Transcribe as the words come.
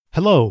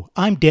Hello,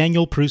 I'm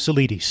Daniel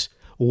Prusalides.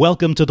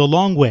 Welcome to The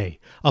Long Way,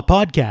 a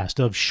podcast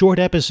of short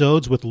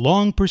episodes with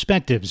long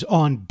perspectives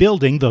on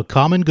building the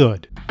common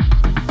good.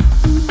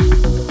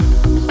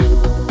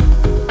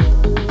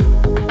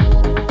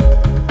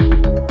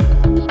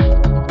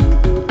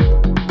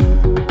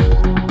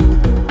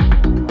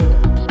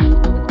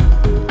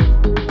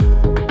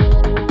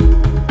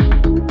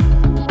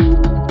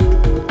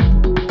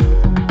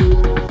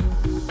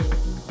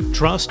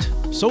 Trust,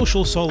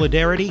 social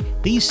solidarity,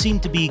 these seem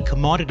to be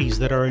commodities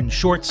that are in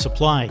short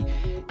supply.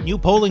 New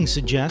polling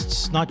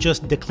suggests not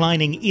just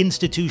declining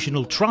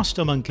institutional trust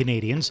among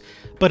Canadians,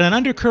 but an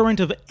undercurrent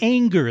of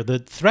anger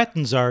that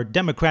threatens our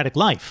democratic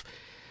life.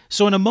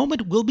 So in a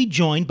moment, we'll be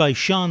joined by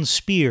Sean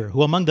Speer,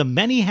 who among the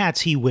many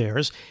hats he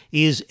wears,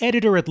 is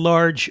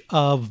editor-at-large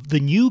of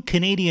the new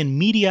Canadian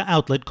media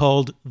outlet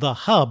called The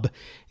Hub.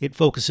 It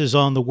focuses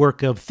on the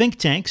work of think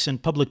tanks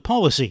and public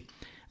policy.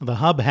 The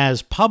Hub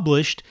has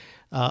published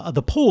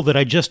the poll that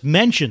I just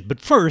mentioned.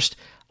 But first,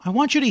 I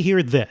want you to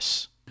hear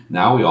this.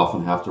 Now we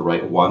often have to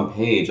write one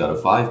page out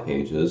of 5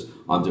 pages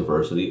on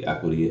diversity,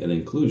 equity, and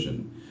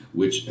inclusion,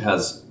 which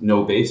has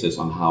no basis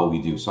on how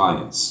we do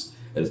science.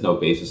 It has no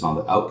basis on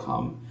the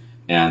outcome,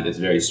 and it's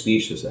very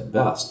specious at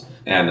best.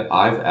 And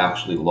I've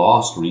actually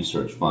lost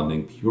research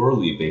funding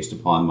purely based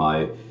upon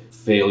my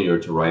failure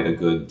to write a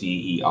good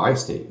DEI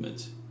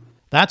statement.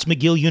 That's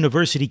McGill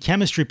University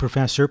chemistry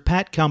professor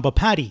Pat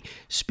Kambapati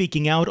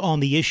speaking out on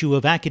the issue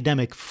of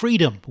academic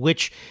freedom,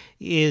 which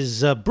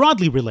is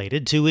broadly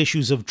related to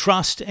issues of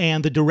trust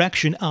and the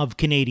direction of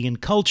Canadian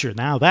culture.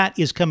 Now, that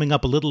is coming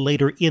up a little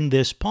later in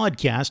this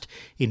podcast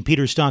in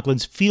Peter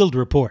Stockland's Field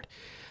Report.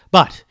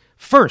 But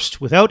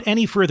first, without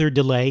any further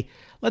delay,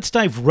 let's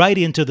dive right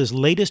into this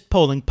latest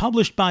polling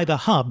published by The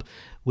Hub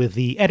with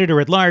the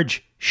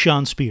editor-at-large,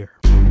 Sean Speer.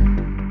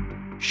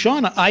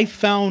 Sean, I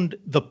found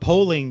the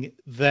polling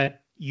that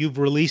you've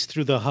released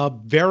through The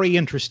Hub very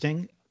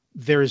interesting.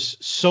 There's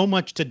so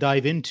much to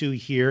dive into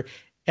here,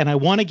 and I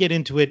want to get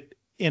into it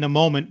in a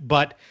moment,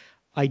 but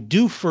I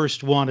do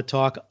first want to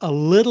talk a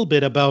little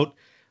bit about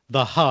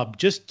The Hub.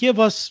 Just give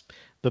us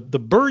the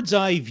bird's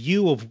eye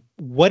view of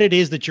what it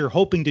is that you're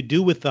hoping to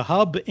do with The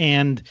Hub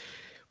and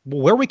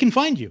where we can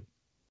find you.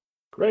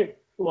 Great.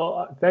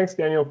 Well, thanks,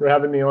 Daniel, for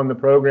having me on the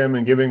program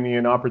and giving me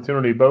an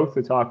opportunity both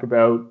to talk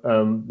about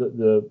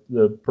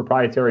the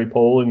proprietary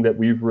polling that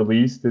we've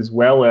released, as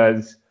well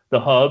as the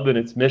Hub and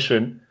its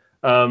mission.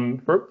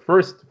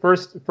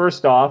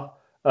 First off,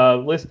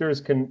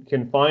 listeners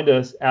can find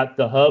us at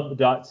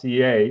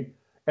thehub.ca,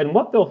 and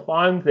what they'll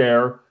find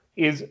there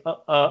is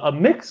a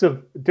mix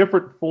of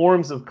different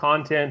forms of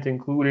content,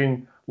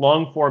 including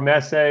long-form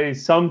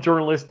essays, some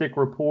journalistic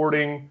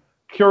reporting,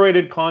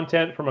 curated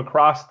content from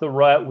across the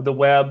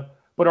web.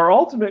 But our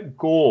ultimate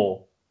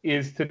goal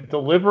is to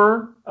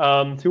deliver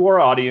to our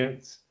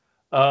audience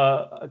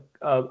a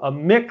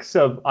mix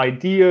of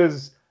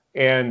ideas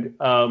and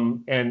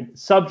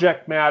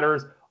subject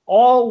matters,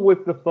 all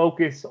with the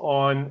focus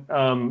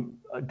on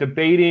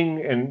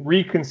debating and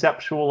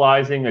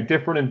reconceptualizing a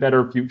different and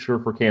better future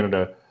for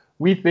Canada.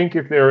 We think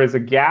if there is a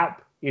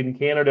gap in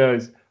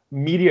Canada's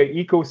media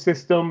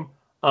ecosystem,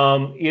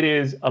 it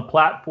is a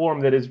platform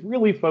that is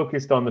really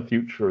focused on the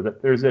future,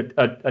 that there's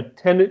a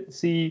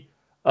tendency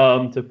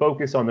to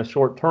focus on the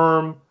short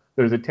term.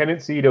 There's a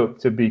tendency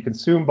to be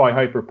consumed by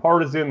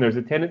hyperpartisan. There's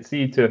a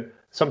tendency to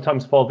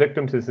sometimes fall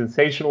victim to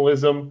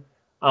sensationalism.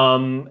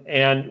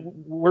 And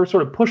we're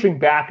sort of pushing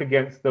back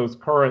against those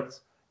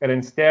currents and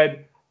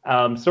instead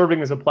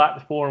serving as a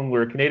platform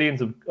where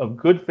Canadians of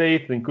good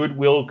faith and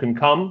goodwill can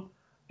come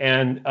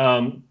and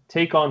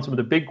take on some of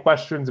the big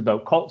questions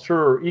about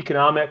culture,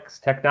 economics,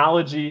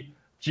 technology,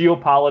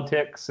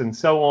 geopolitics, and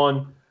so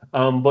on,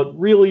 but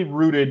really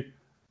rooted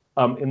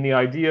in the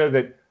idea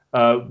that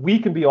we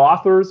can be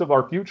authors of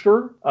our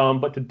future,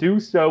 but to do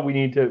so, we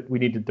need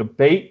to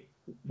debate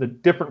the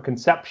different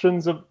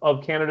conceptions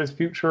of Canada's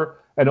future,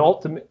 and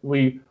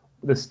ultimately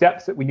the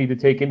steps that we need to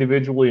take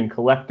individually and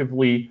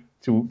collectively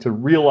to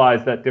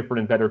realize that different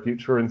and better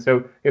future. And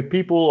so, if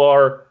people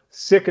are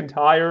sick and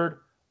tired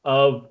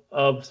of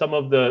some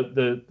of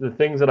the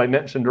things that I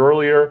mentioned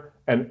earlier,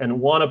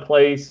 and want a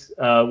place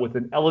with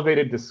an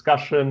elevated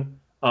discussion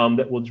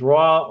that will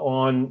draw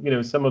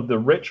on, some of the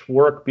rich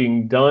work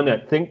being done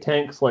at think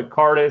tanks like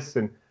Cardis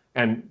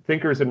and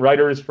thinkers and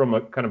writers from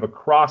a kind of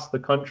across the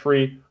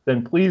country,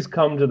 then please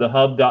come to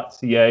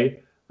thehub.ca.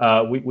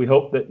 We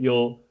hope that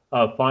you'll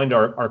find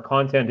our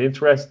content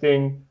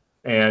interesting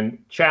and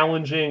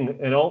challenging,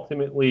 and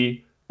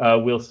ultimately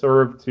will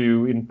serve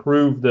to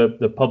improve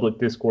the public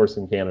discourse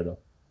in Canada.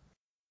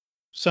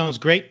 Sounds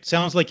great.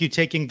 Sounds like you're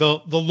taking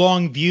the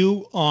long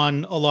view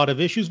on a lot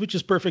of issues, which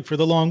is perfect for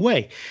the long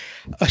way.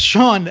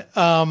 Sean,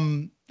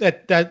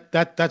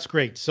 that's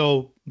great.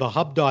 So the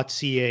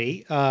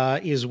hub.ca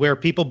is where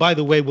people, by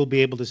the way, will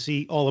be able to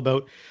see all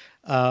about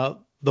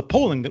the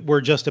polling that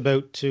we're just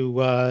about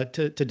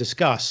to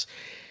discuss.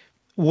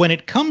 When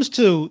it comes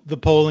to the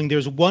polling,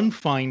 there's one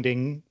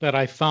finding that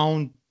I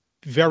found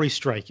very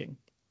striking,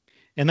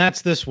 and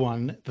that's this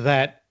one,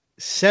 that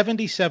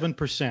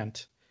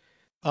 77%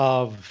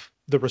 of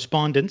the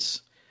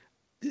respondents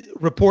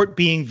report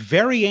being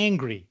very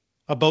angry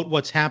about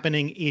what's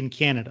happening in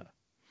Canada.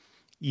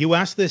 You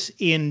asked this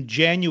in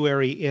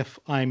January, if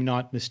I'm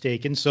not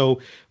mistaken.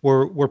 So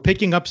we're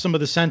picking up some of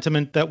the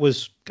sentiment that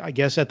was, I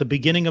guess, at the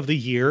beginning of the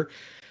year.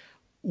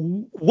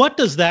 What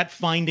does that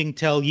finding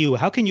tell you?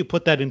 How can you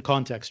put that in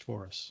context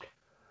for us?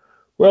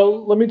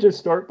 Well, let me just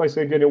start by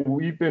saying,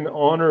 we've been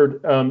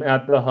honored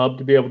at the Hub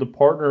to be able to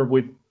partner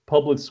with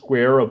Public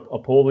Square, a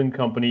polling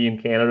company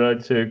in Canada,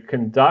 to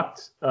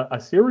conduct a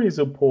series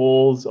of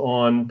polls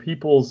on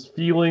people's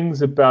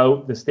feelings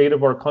about the state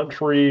of our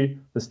country,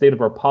 the state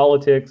of our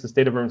politics, the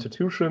state of our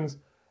institutions,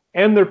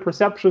 and their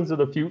perceptions of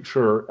the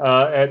future.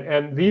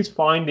 And these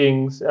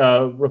findings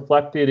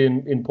reflected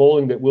in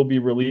polling that we'll be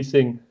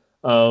releasing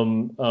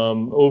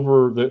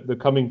over the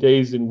coming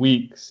days and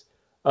weeks,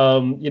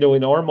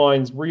 in our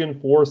minds,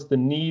 reinforce the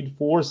need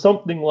for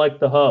something like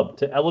the Hub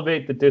to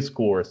elevate the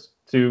discourse,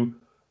 to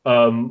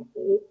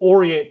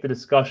orient the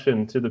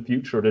discussion to the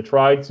future, to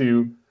try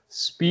to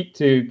speak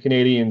to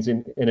Canadians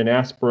in an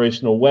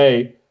aspirational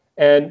way,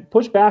 and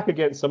push back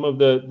against some of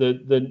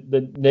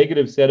the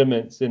negative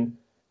sentiments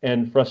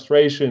and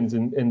frustrations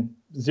and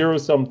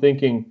zero-sum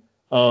thinking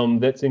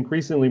that's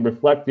increasingly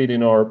reflected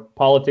in our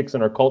politics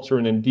and our culture,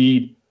 and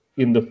indeed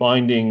in the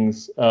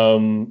findings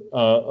of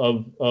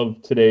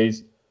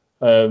today's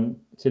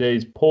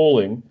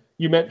polling.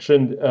 You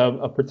mentioned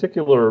a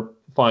particular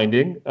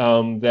finding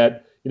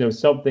that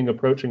something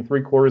approaching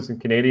 3/4 of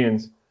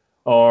Canadians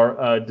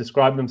are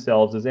describe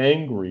themselves as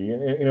angry.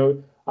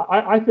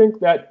 I think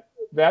that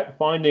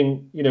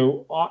finding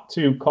ought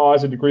to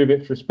cause a degree of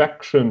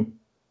introspection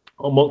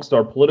amongst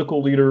our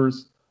political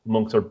leaders,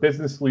 amongst our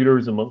business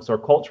leaders, amongst our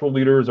cultural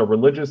leaders, our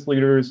religious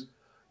leaders.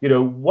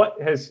 What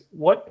has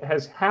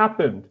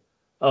happened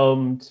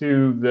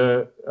to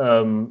the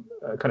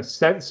kind of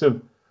sense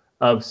of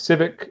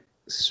civic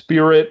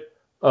spirit,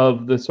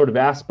 of the sort of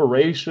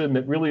aspiration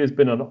that really has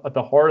been at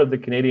the heart of the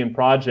Canadian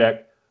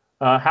project.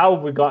 How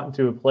have we gotten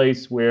to a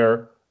place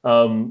where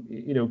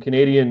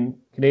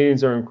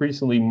Canadians are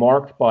increasingly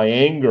marked by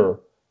anger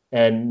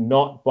and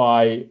not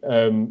by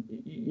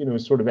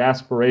sort of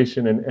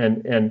aspiration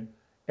and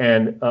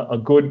a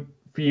good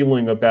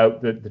feeling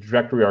about the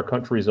trajectory our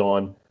country's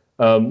on?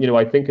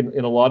 I think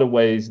in a lot of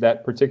ways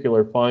that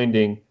particular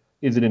finding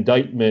is an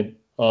indictment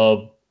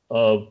of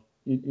a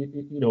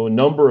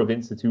number of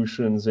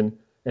institutions, and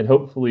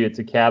hopefully it's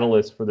a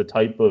catalyst for the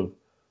type of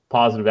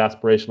positive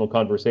aspirational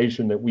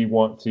conversation that we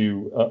want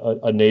to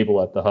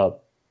enable at the Hub.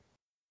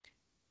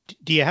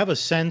 Do you have a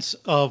sense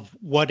of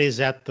what is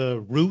at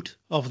the root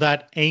of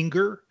that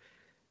anger?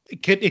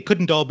 It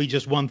couldn't all be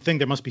just one thing.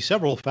 There must be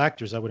several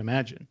factors, I would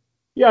imagine.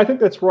 Yeah, I think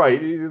that's right.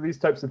 These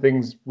types of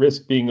things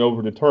risk being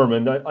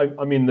overdetermined.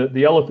 I mean,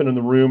 the elephant in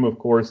the room, of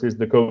course, is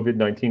the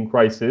COVID-19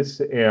 crisis,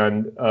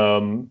 and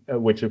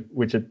which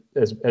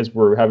as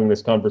we're having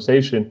this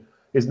conversation,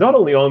 is not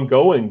only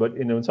ongoing, but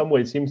in some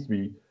ways seems to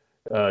be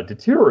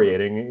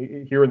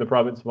deteriorating. Here in the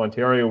province of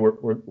Ontario,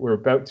 we're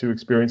about to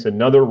experience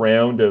another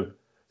round of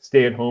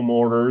stay-at-home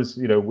orders,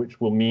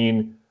 which will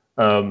mean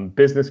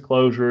business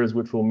closures,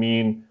 which will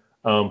mean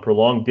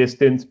prolonged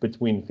distance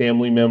between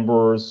family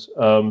members.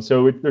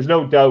 So there's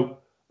no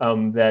doubt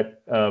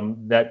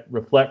that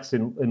reflects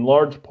in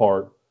large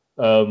part,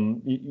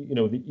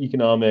 the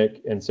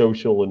economic and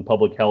social and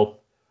public health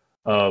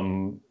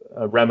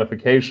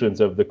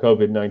ramifications of the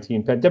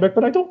COVID-19 pandemic.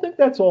 But I don't think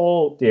that's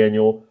all,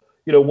 Daniel.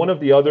 One of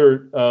the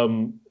other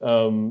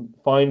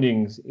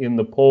findings in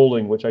the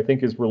polling, which I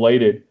think is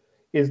related,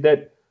 is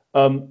that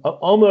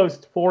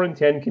almost 4 in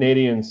 10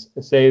 Canadians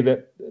say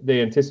that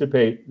they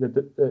anticipate that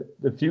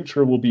the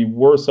future will be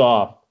worse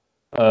off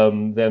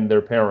than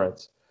their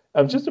parents.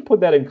 Just to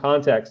put that in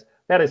context,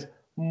 that is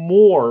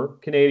more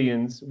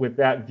Canadians with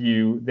that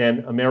view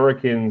than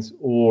Americans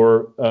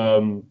or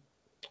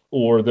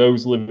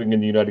those living in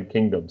the United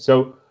Kingdom.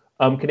 So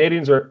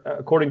Canadians are,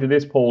 according to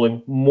this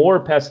polling, more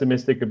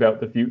pessimistic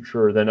about the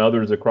future than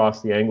others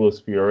across the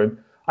Anglosphere. And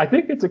I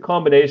think it's a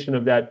combination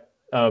of that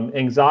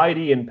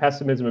anxiety and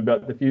pessimism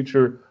about the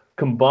future,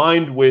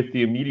 combined with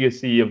the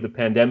immediacy of the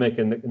pandemic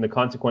and the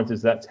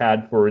consequences that's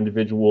had for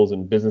individuals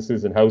and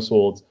businesses and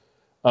households,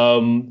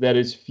 that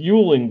is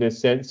fueling this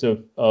sense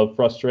of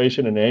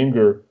frustration and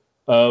anger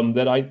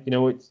that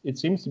it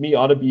seems to me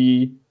ought to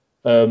be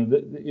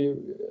the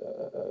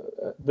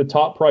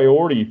top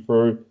priority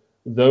for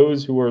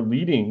those who are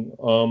leading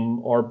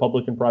our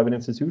public and private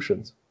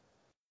institutions.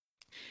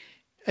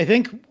 I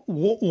think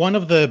one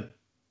of the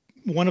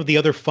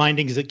other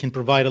findings that can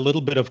provide a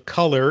little bit of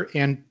color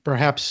and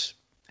perhaps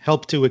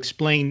help to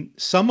explain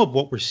some of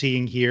what we're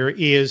seeing here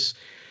is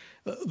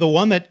the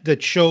one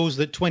that shows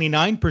that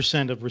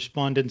 29% of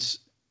respondents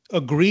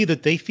agree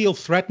that they feel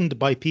threatened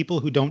by people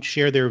who don't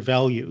share their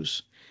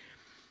values.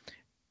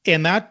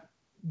 And that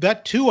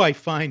too I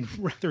find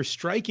rather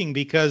striking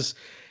because,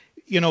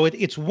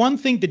 it's one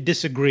thing to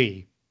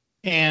disagree,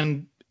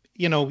 and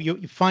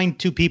you find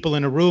two people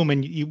in a room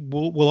and you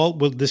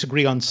will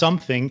disagree on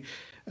something.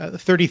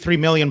 33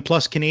 million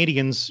plus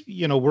Canadians,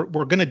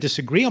 we're going to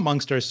disagree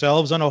amongst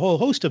ourselves on a whole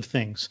host of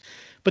things.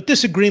 But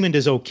disagreement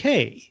is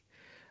okay.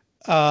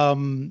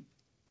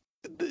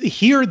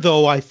 Here,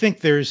 though, I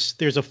think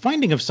there's a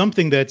finding of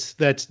something that's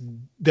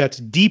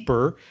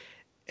deeper,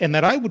 and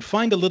that I would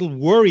find a little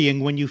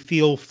worrying when you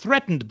feel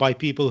threatened by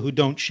people who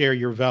don't share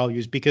your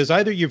values, because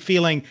either you're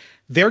feeling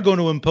they're going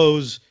to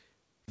impose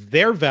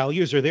their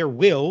values or their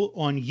will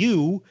on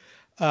you,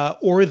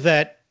 or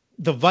that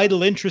the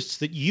vital interests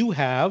that you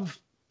have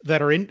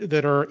that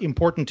are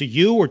important to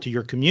you or to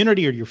your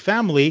community or your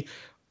family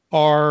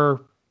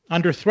are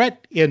under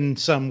threat in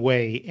some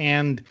way.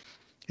 And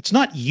it's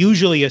not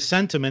usually a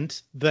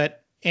sentiment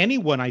that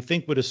anyone, I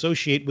think, would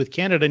associate with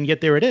Canada, and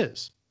yet there it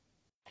is.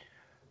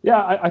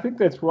 Yeah, I think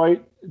that's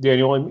right,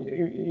 Daniel.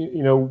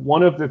 And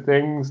one of the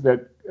things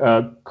that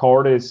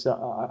Cardis,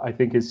 I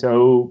think, is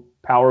so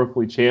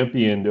powerfully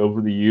championed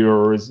over the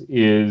years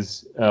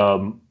is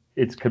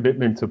its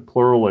commitment to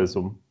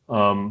pluralism.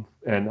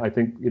 And I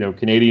think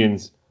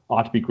Canadians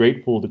ought to be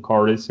grateful to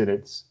Cardis and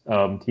its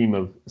team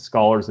of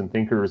scholars and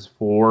thinkers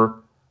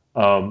for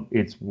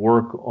its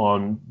work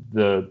on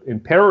the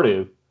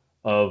imperative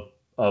of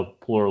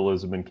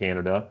pluralism in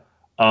Canada.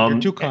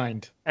 You're too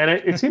kind. And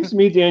it seems to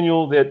me,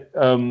 Daniel, that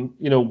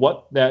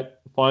what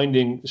that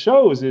finding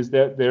shows is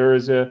that there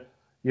is a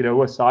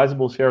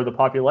sizable share of the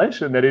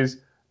population that is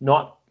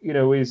not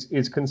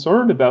is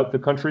concerned about the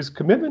country's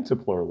commitment to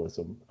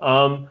pluralism.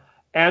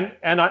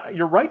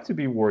 You're right to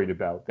be worried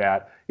about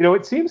that.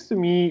 It seems to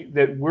me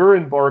that we're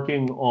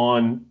embarking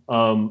on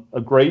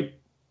a great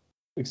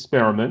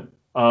experiment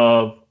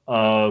that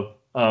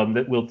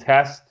will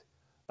test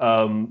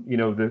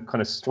the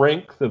kind of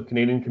strength of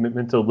Canadian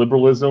commitment to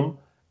liberalism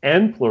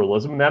and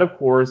pluralism. And that, of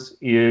course,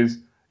 is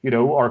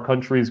our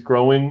country's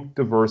growing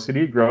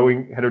diversity,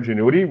 growing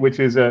heterogeneity, which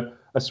is a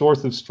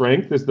source of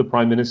strength, as the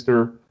Prime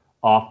Minister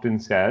often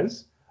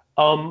says.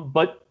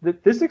 But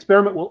this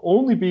experiment will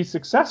only be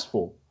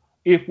successful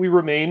if we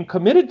remain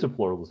committed to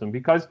pluralism,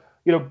 because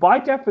by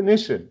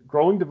definition,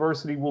 growing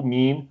diversity will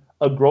mean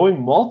a growing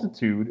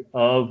multitude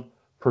of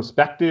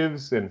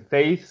perspectives and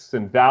faiths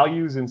and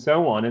values and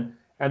so on.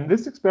 And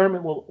this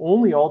experiment will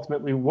only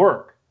ultimately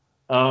work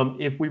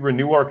if we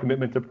renew our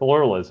commitment to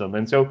pluralism.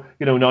 And so,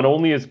 not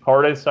only has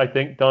Cardis, I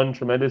think, done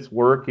tremendous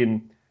work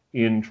in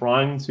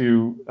trying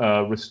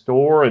to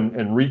restore and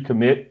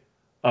recommit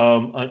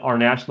our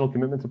national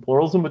commitment to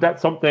pluralism, but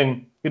that's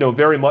something,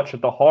 very much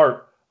at the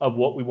heart of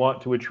what we want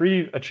to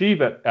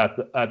achieve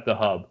at the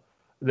Hub.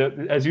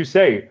 As you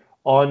say,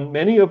 on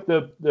many of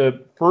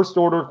the first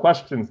order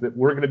questions that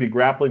we're going to be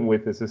grappling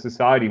with as a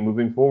society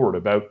moving forward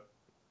about,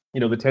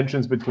 the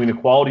tensions between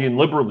equality and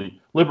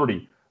liberty,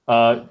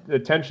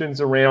 the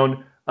tensions around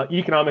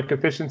economic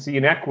efficiency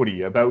and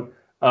equity, about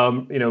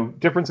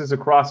differences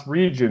across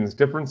regions,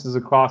 differences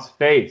across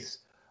faiths,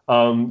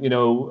 grappling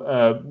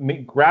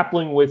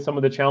with some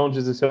of the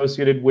challenges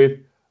associated with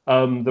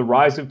the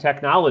rise of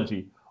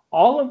technology.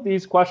 All of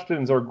these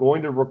questions are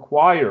going to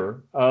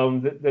require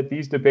that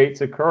these debates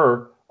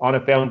occur on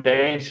a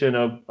foundation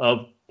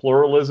of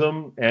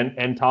pluralism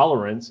and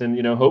tolerance,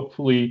 and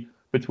hopefully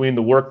between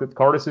the work that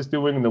Cardis is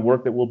doing and the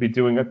work that we'll be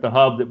doing at the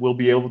Hub, that we'll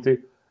be able to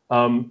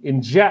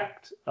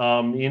inject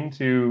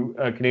into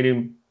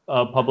Canadian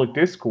public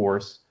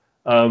discourse,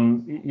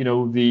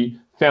 the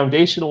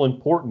foundational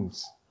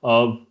importance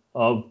of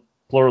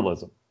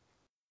pluralism.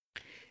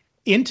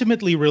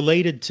 Intimately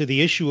related to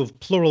the issue of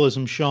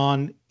pluralism,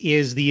 Sean,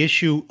 is the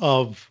issue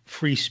of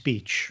free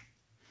speech.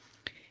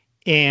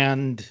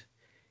 And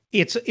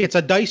it's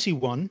a dicey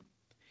one,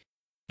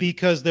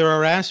 because there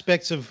are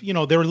aspects of,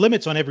 there are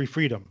limits on every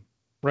freedom,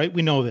 right?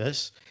 We know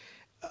this.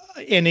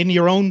 And in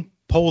your own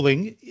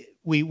polling,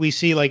 we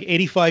see like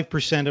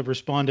 85% of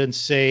respondents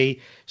say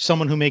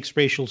someone who makes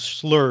racial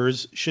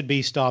slurs should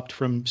be stopped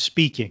from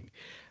speaking.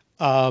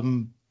 That's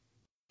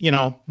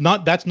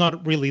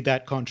not really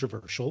that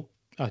controversial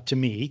to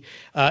me.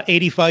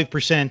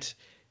 85%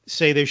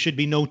 say there should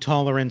be no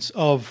tolerance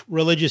of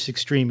religious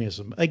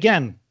extremism.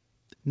 Again,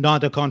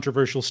 not a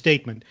controversial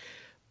statement.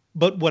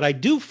 But what I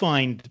do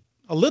find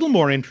a little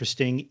more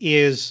interesting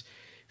is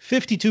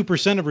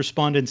 52% of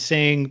respondents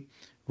saying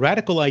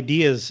radical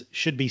ideas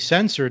should be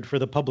censored for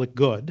the public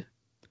good,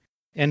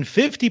 and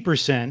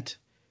 50%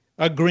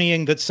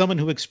 agreeing that someone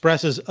who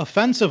expresses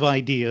offensive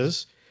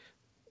ideas,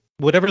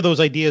 whatever those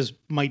ideas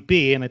might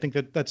be, and I think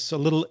that that's a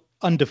little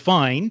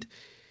undefined,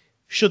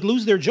 should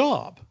lose their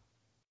job.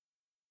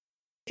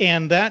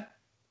 And that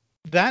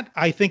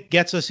I think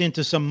gets us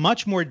into some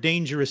much more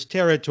dangerous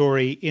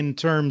territory in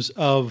terms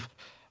of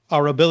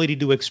our ability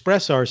to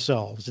express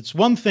ourselves. It's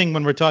one thing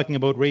when we're talking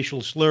about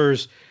racial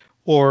slurs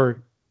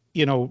or,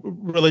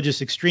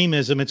 religious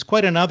extremism. It's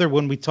quite another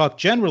when we talk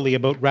generally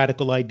about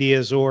radical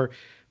ideas or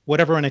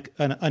whatever an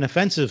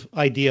offensive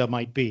idea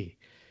might be.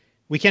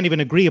 We can't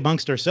even agree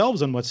amongst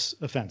ourselves on what's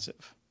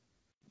offensive.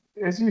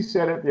 As you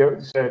said at the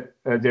outset,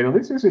 Daniel,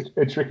 this is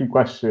a tricky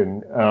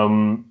question.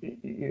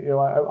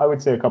 I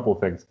would say a couple of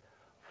things.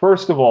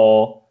 First of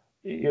all,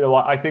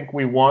 I think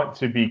we want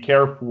to be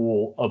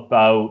careful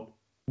about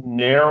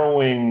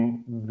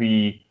narrowing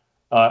the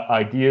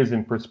ideas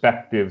and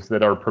perspectives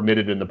that are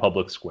permitted in the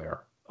public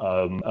square.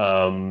 As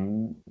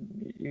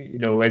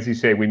you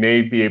say, we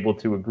may be able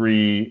to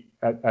agree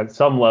at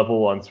some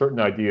level on certain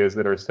ideas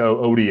that are so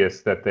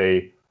odious that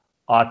they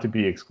ought to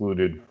be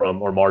excluded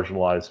from or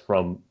marginalized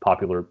from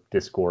popular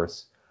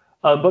discourse.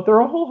 But there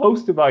are a whole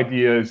host of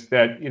ideas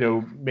that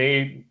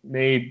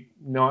may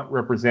not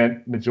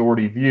represent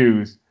majority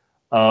views,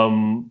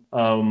 but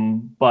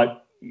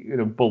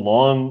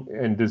belong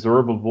and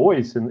deserve a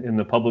voice in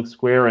the public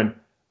square. And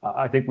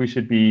I think we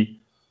should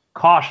be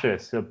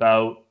cautious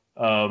about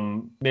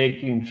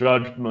making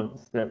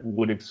judgments that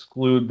would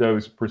exclude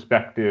those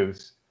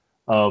perspectives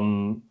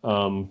from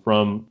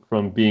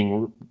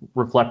being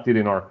reflected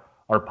in our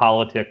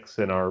politics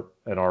and our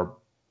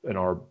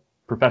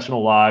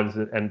professional lives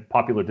and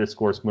popular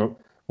discourse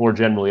more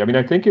generally. I mean,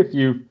 I think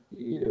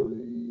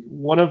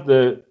one of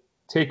the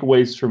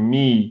takeaways for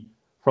me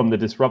from the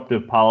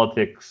disruptive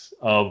politics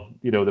of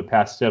the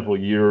past several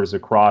years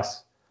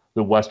across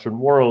the Western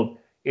world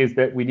is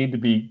that we need to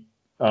be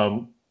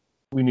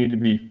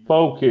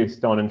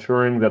focused on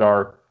ensuring that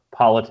our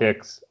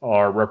politics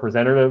are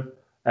representative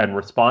and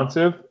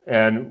responsive.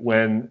 And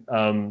when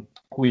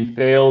we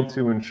fail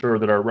to ensure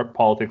that our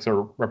politics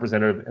are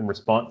representative and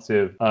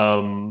responsive,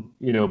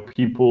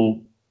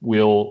 people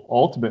will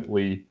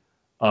ultimately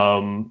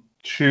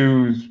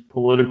choose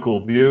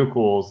political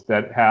vehicles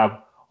that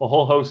have a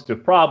whole host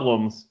of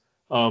problems,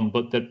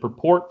 but that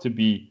purport to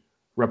be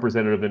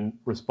representative and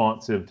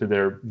responsive to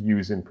their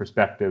views and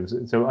perspectives.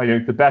 And so I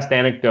think the best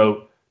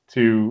anecdote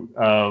to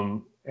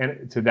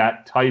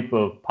that type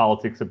of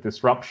politics of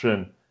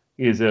disruption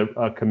is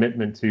a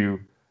commitment to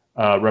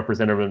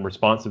representative and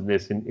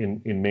responsiveness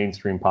in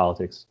mainstream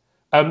politics.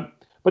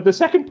 But the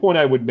second point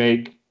I would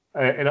make,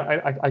 and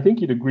I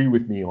think you'd agree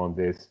with me on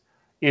this,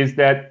 is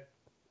that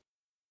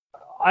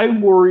I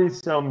worry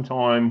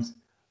sometimes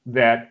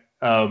that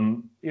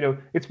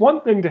it's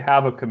one thing to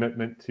have a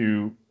commitment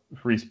to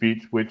free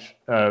speech, which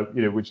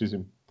is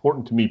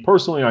important to me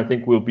personally. I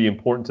think will be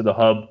important to the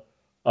Hub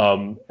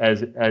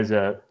as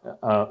a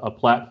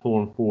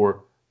platform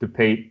for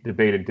debate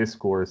and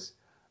discourse.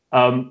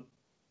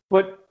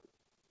 But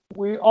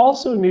we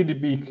also need to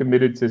be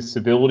committed to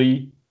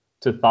civility,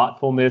 to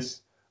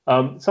thoughtfulness.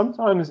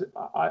 Sometimes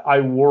I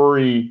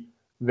worry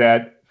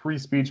that free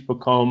speech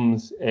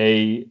becomes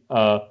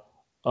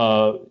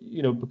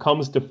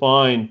becomes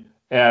defined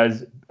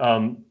as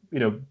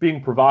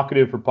being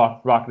provocative for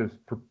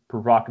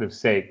provocative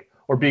sake,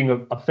 or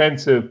being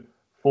offensive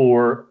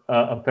for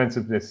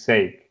offensiveness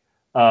sake.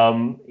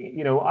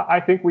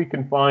 I think we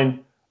can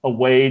find a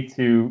way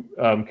to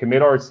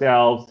commit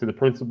ourselves to the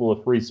principle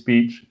of free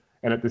speech,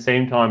 and at the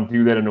same time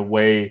do that in a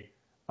way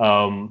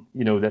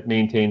that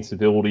maintains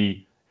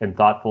civility and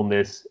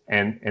thoughtfulness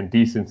and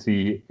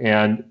decency.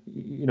 And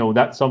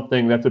that's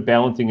a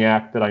balancing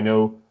act that I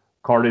know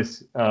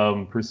Cardis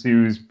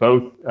pursues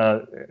both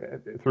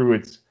through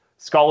its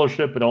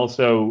scholarship, but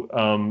also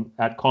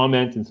at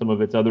Comment and some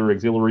of its other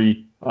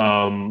auxiliary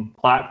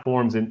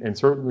platforms, and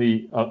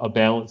certainly a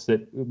balance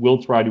that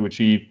we'll try to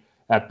achieve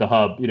at the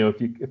Hub.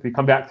 If you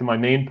come back to my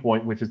main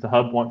point, which is the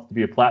Hub wants to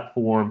be a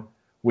platform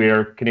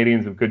where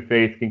Canadians of good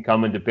faith can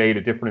come and debate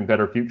a different and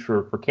better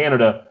future for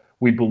Canada.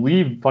 We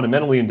believe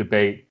fundamentally in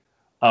debate,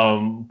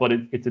 but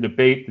it's a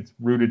debate that's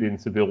rooted in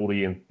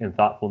civility and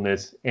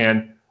thoughtfulness,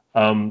 and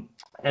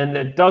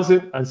that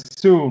doesn't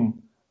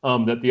assume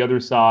that the other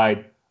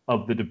side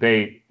of the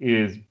debate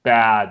is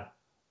bad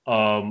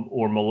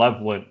or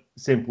malevolent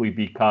simply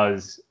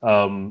because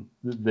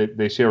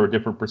they share a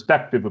different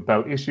perspective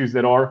about issues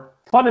that are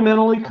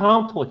fundamentally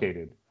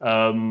complicated.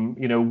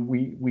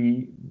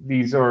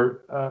 These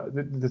are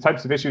the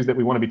types of issues that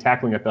we want to be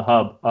tackling at the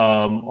Hub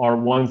are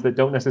ones that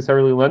don't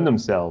necessarily lend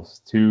themselves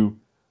to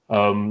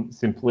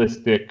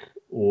simplistic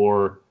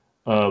or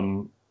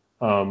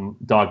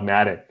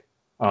dogmatic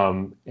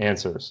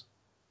answers.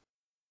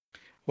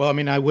 Well, I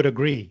mean, I would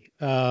agree.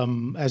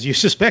 As you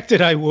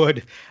suspected, I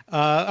would.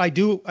 I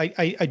do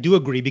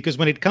agree, because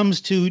when it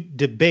comes to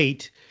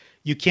debate,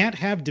 you can't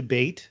have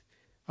debate,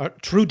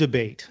 true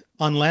debate,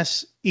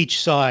 unless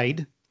each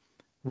side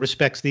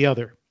respects the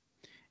other.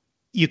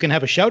 You can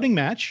have a shouting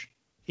match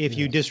if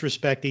you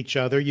disrespect each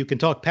other. You can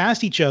talk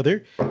past each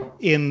other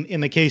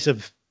in the case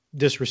of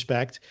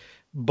disrespect,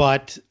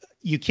 but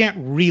you can't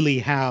really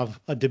have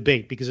a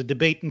debate, because a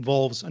debate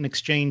involves an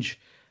exchange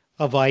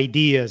of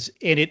ideas,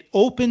 and it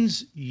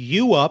opens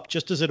you up,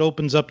 just as it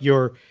opens up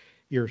your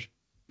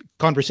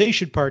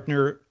conversation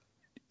partner.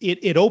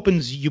 It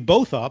opens you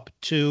both up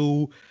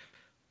to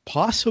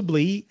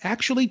possibly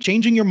actually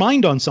changing your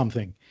mind on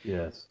something.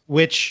 Yes.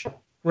 Which,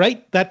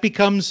 right, that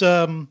becomes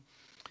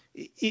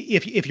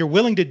if you're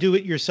willing to do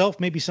it yourself,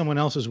 maybe someone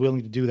else is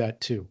willing to do that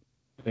too.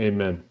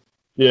 Amen.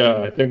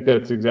 Yeah, I think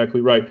that's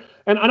exactly right.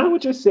 And I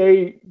would just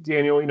say,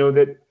 Daniel,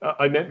 that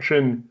I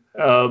mentioned,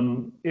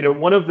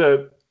 one of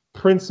the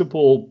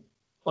principal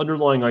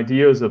underlying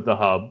ideas of the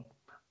Hub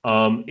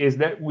is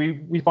that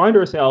we find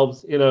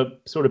ourselves in a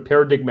sort of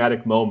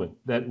paradigmatic moment,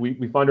 that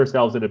we find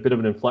ourselves at a bit of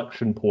an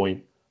inflection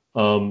point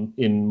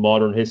in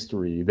modern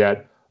history,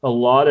 that a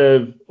lot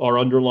of our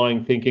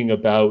underlying thinking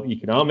about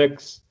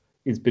economics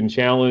has been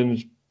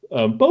challenged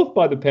both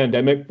by the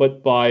pandemic,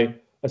 but by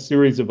a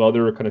series of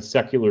other kind of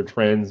secular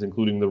trends,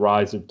 including the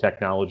rise of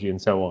technology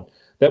and so on,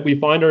 that we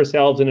find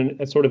ourselves in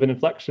a sort of an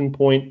inflection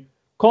point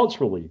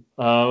culturally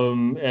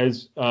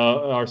as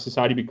our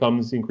society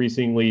becomes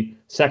increasingly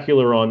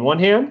secular on one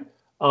hand,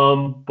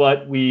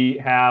 but we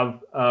have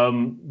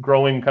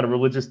growing kind of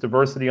religious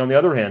diversity on the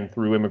other hand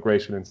through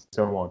immigration and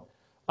so on.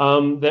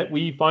 That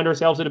we find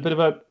ourselves at a bit of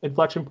an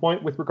inflection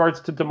point with regards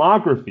to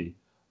demography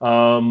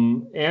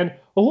and a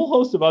whole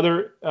host of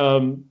other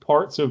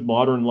parts of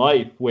modern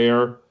life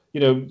where,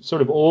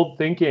 sort of old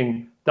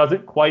thinking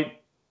doesn't quite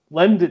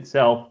lend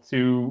itself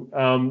to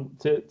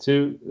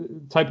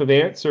type of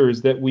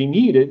answers that we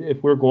need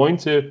if we're going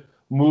to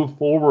move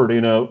forward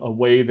in a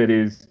way that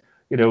is,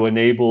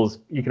 enables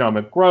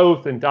economic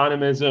growth and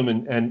dynamism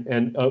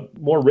and a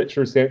more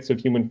richer sense of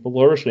human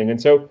flourishing.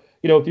 And so,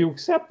 if you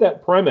accept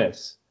that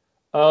premise,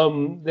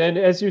 then,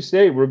 as you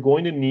say, we're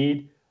going to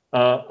need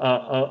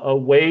a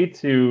way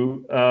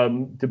to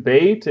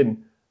debate and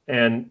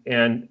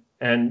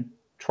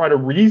try to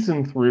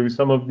reason through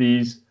some of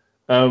these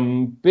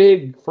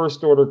big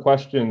first-order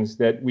questions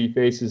that we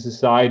face as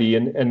society,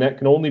 and that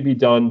can only be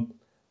done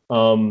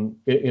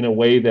in a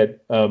way that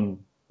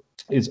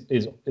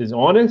is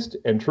honest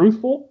and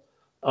truthful,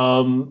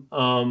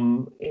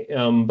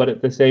 but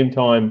at the same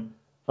time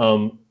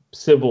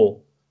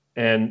civil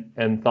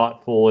and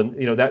thoughtful,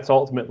 and that's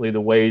ultimately the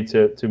way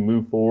to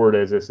move forward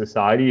as a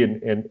society.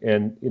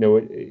 And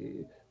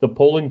the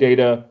polling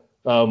data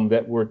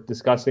that we're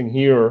discussing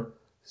here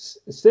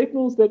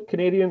signals that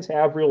Canadians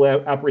have real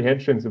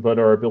apprehensions about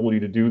our ability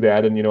to do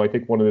that. And I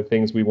think one of the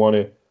things we want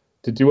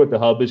to do at the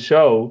Hub is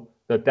show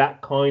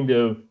that kind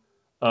of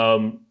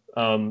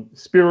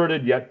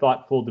spirited yet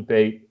thoughtful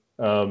debate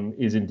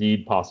is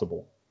indeed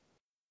possible.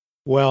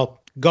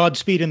 Well,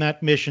 Godspeed in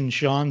that mission,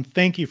 Sean.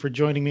 Thank you for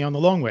joining me on The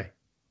Long Way.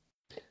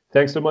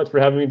 Thanks so much for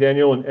having me,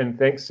 Daniel, and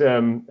thanks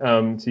to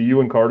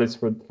you and Cardis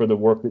for the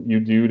work that you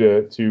do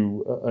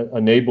to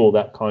enable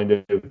that kind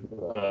of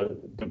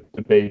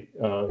debate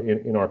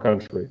in our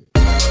country.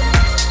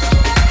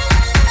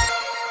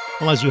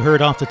 Well, as you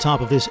heard off the top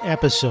of this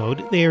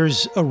episode,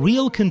 there's a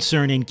real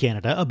concern in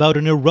Canada about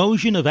an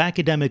erosion of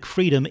academic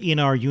freedom in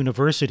our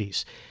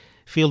universities.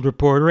 Field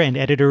reporter and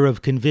editor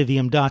of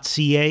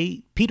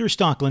Convivium.ca, Peter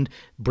Stockland,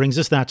 brings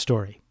us that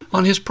story.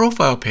 On his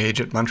profile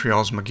page at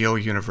Montreal's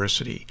McGill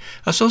University,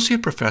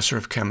 Associate Professor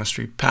of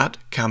Chemistry Pat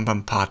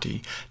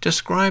Kambampati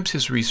describes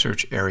his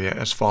research area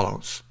as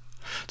follows.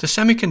 The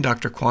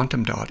semiconductor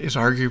quantum dot is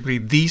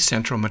arguably the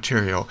central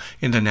material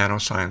in the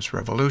nanoscience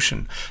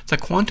revolution. The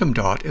quantum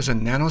dot is a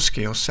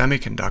nanoscale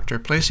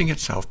semiconductor placing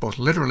itself both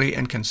literally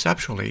and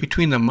conceptually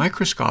between the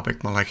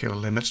microscopic molecular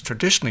limits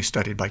traditionally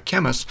studied by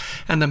chemists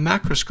and the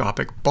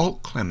macroscopic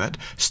bulk limit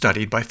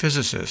studied by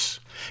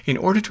physicists. In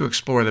order to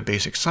explore the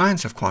basic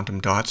science of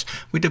quantum dots,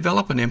 we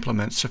develop and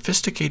implement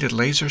sophisticated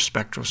laser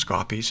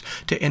spectroscopies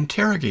to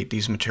interrogate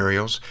these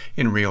materials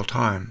in real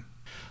time.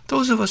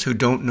 Those of us who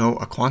don't know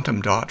a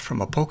quantum dot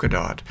from a polka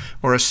dot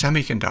or a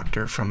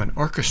semiconductor from an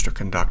orchestra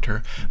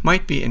conductor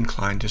might be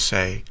inclined to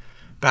say,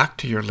 "Back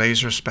to your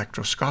laser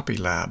spectroscopy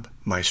lab,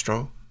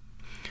 maestro."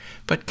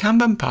 But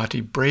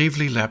Kambampati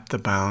bravely leapt the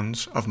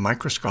bounds of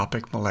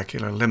microscopic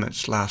molecular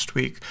limits last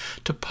week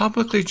to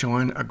publicly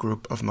join a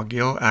group of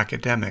McGill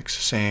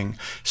academics saying,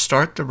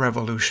 "Start the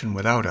revolution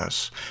without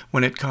us,"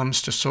 when it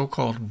comes to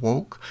so-called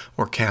woke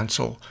or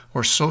cancel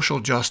or social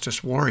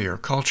justice warrior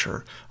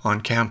culture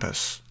on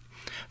campus.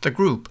 The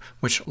group,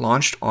 which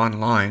launched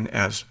online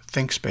as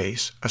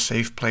ThinkSpace, a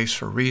safe place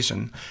for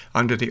reason,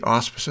 under the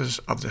auspices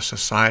of the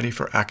Society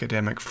for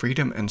Academic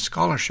Freedom and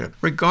Scholarship,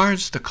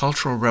 regards the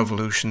cultural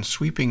revolution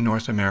sweeping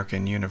North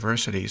American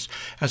universities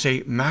as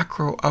a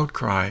macro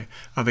outcry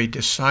of a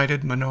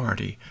decided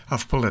minority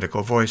of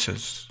political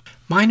voices.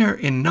 Minor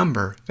in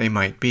number they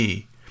might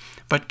be,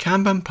 but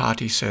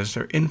Kambampati says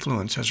their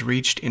influence has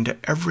reached into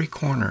every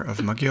corner of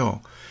McGill,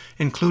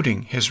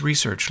 including his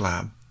research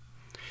lab.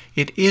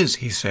 It is,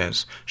 he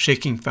says,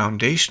 shaking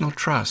foundational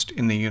trust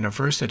in the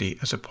university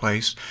as a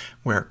place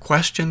where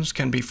questions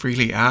can be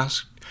freely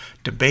asked,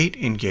 debate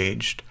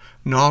engaged,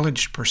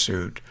 knowledge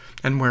pursued,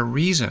 and where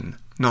reason,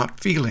 not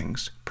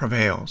feelings,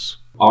 prevails.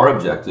 Our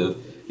objective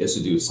is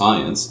to do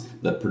science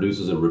that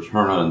produces a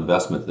return on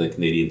investment to the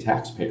Canadian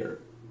taxpayer,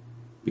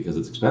 because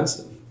it's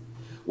expensive.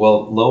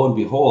 Well, lo and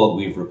behold,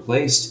 we've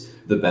replaced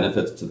the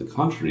benefits to the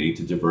country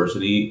to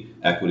diversity,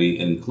 equity,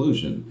 and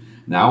inclusion.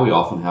 Now we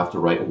often have to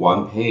write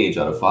 1 page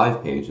out of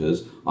 5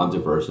 pages on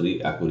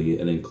diversity, equity,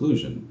 and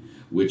inclusion,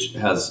 which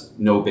has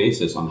no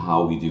basis on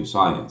how we do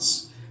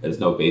science. It has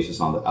no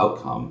basis on the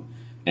outcome,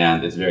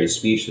 and it's very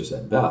specious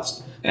at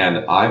best.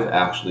 And I've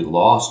actually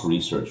lost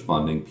research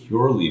funding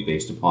purely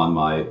based upon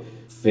my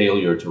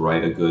failure to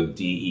write a good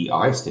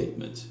DEI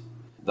statement.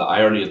 The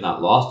irony is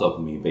not lost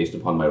upon me based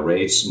upon my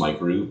race, my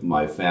group,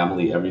 my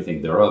family,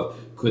 everything thereof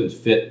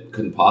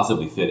couldn't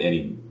possibly fit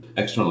any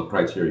external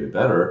criteria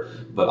better,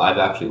 but I've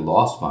actually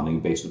lost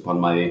funding based upon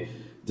my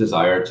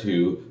desire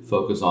to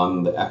focus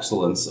on the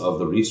excellence of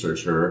the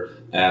researcher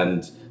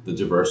and the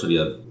diversity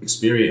of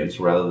experience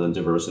rather than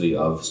diversity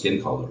of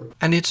skin color.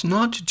 And it's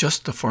not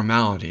just the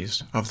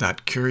formalities of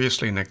that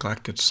curiously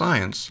neglected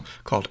science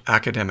called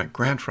academic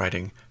grant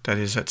writing that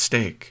is at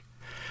stake.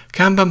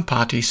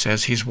 Kambampati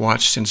says he's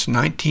watched since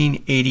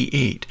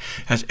 1988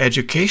 as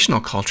educational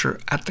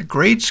culture at the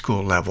grade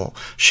school level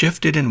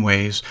shifted in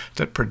ways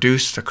that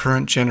produced the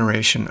current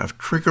generation of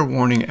trigger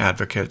warning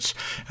advocates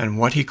and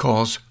what he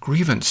calls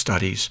grievance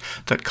studies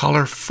that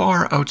color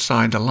far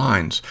outside the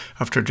lines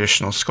of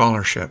traditional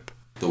scholarship.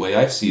 The way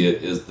I see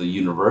it is the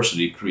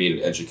university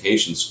created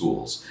education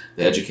schools.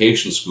 The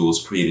education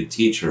schools created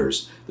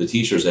teachers. The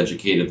teachers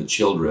educated the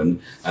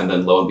children, and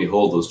then lo and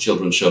behold, those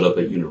children showed up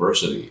at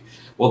university.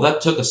 Well,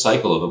 that took a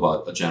cycle of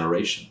about a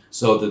generation.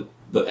 So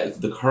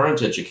the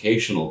current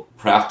educational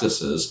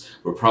practices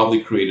were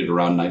probably created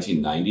around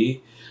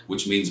 1990,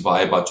 which means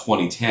by about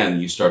 2010,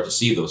 you start to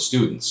see those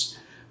students.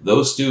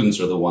 Those students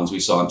are the ones we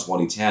saw in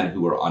 2010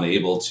 who were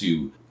unable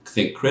to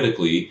think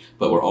critically,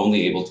 but were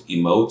only able to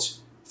emote,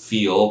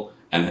 feel,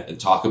 and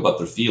talk about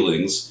their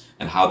feelings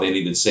and how they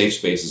needed safe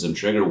spaces and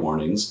trigger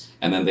warnings.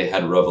 And then they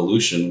had a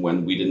revolution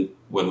when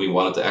we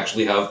wanted to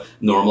actually have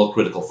normal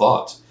critical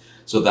thought.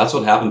 So that's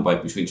what happened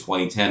between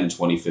 2010 and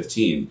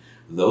 2015.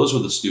 Those were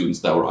the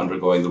students that were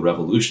undergoing the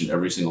revolution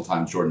every single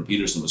time Jordan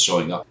Peterson was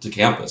showing up to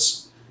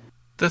campus.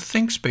 The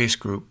ThinkSpace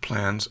group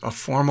plans a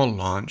formal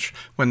launch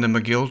when the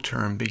McGill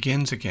term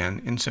begins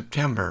again in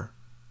September.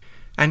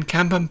 And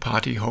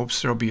Kambampati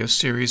hopes there'll be a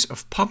series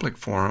of public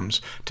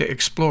forums to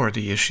explore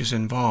the issues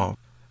involved.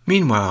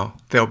 Meanwhile,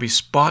 they'll be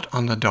spot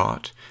on the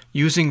dot,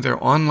 using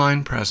their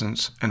online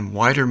presence and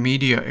wider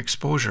media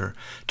exposure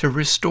to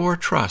restore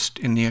trust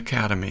in the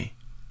academy.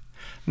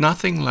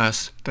 Nothing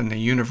less than the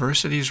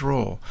university's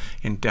role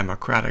in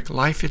democratic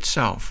life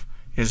itself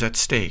is at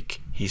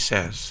stake, he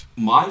says.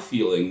 My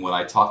feeling when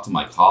I talk to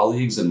my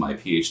colleagues and my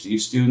PhD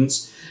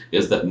students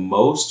is that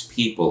most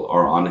people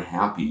are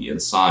unhappy in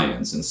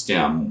science and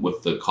STEM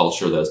with the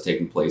culture that has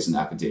taken place in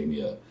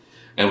academia,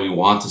 and we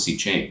want to see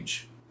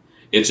change.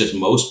 It's just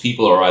most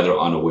people are either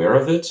unaware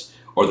of it,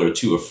 or they're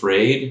too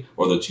afraid,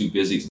 or they're too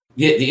busy.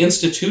 The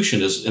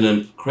institution is an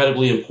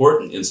incredibly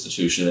important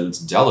institution, and it's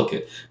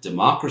delicate.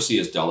 Democracy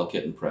is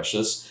delicate and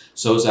precious,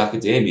 so is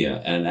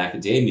academia. And in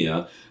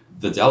academia,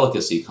 the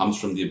delicacy comes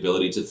from the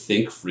ability to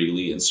think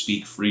freely and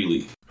speak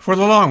freely. For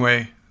The Long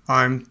Way,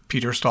 I'm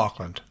Peter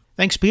Stockland.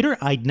 Thanks, Peter.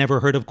 I'd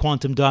never heard of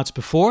quantum dots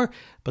before,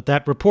 but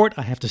that report,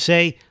 I have to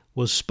say,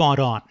 was spot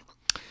on.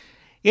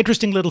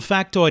 Interesting little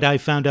factoid I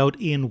found out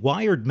in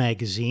Wired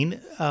magazine.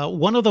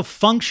 One of the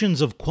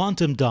functions of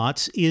quantum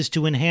dots is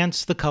to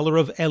enhance the color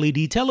of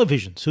LED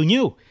televisions. Who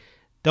knew?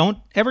 Don't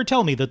ever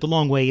tell me that The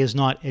Long Way is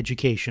not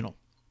educational.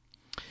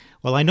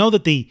 Well, I know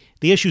that the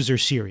issues are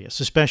serious,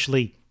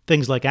 especially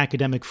things like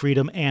academic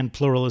freedom and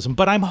pluralism,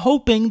 but I'm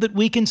hoping that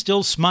we can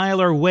still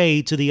smile our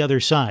way to the other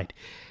side.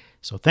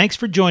 So thanks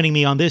for joining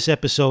me on this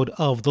episode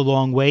of The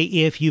Long Way.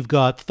 If you've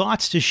got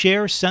thoughts to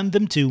share, send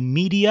them to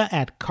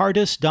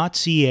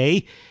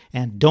media@cardis.ca.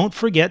 And don't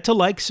forget to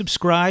like,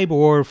 subscribe,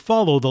 or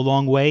follow The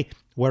Long Way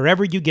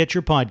wherever you get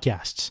your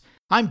podcasts.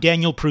 I'm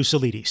Daniel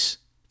Prousalidis.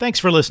 Thanks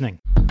for listening.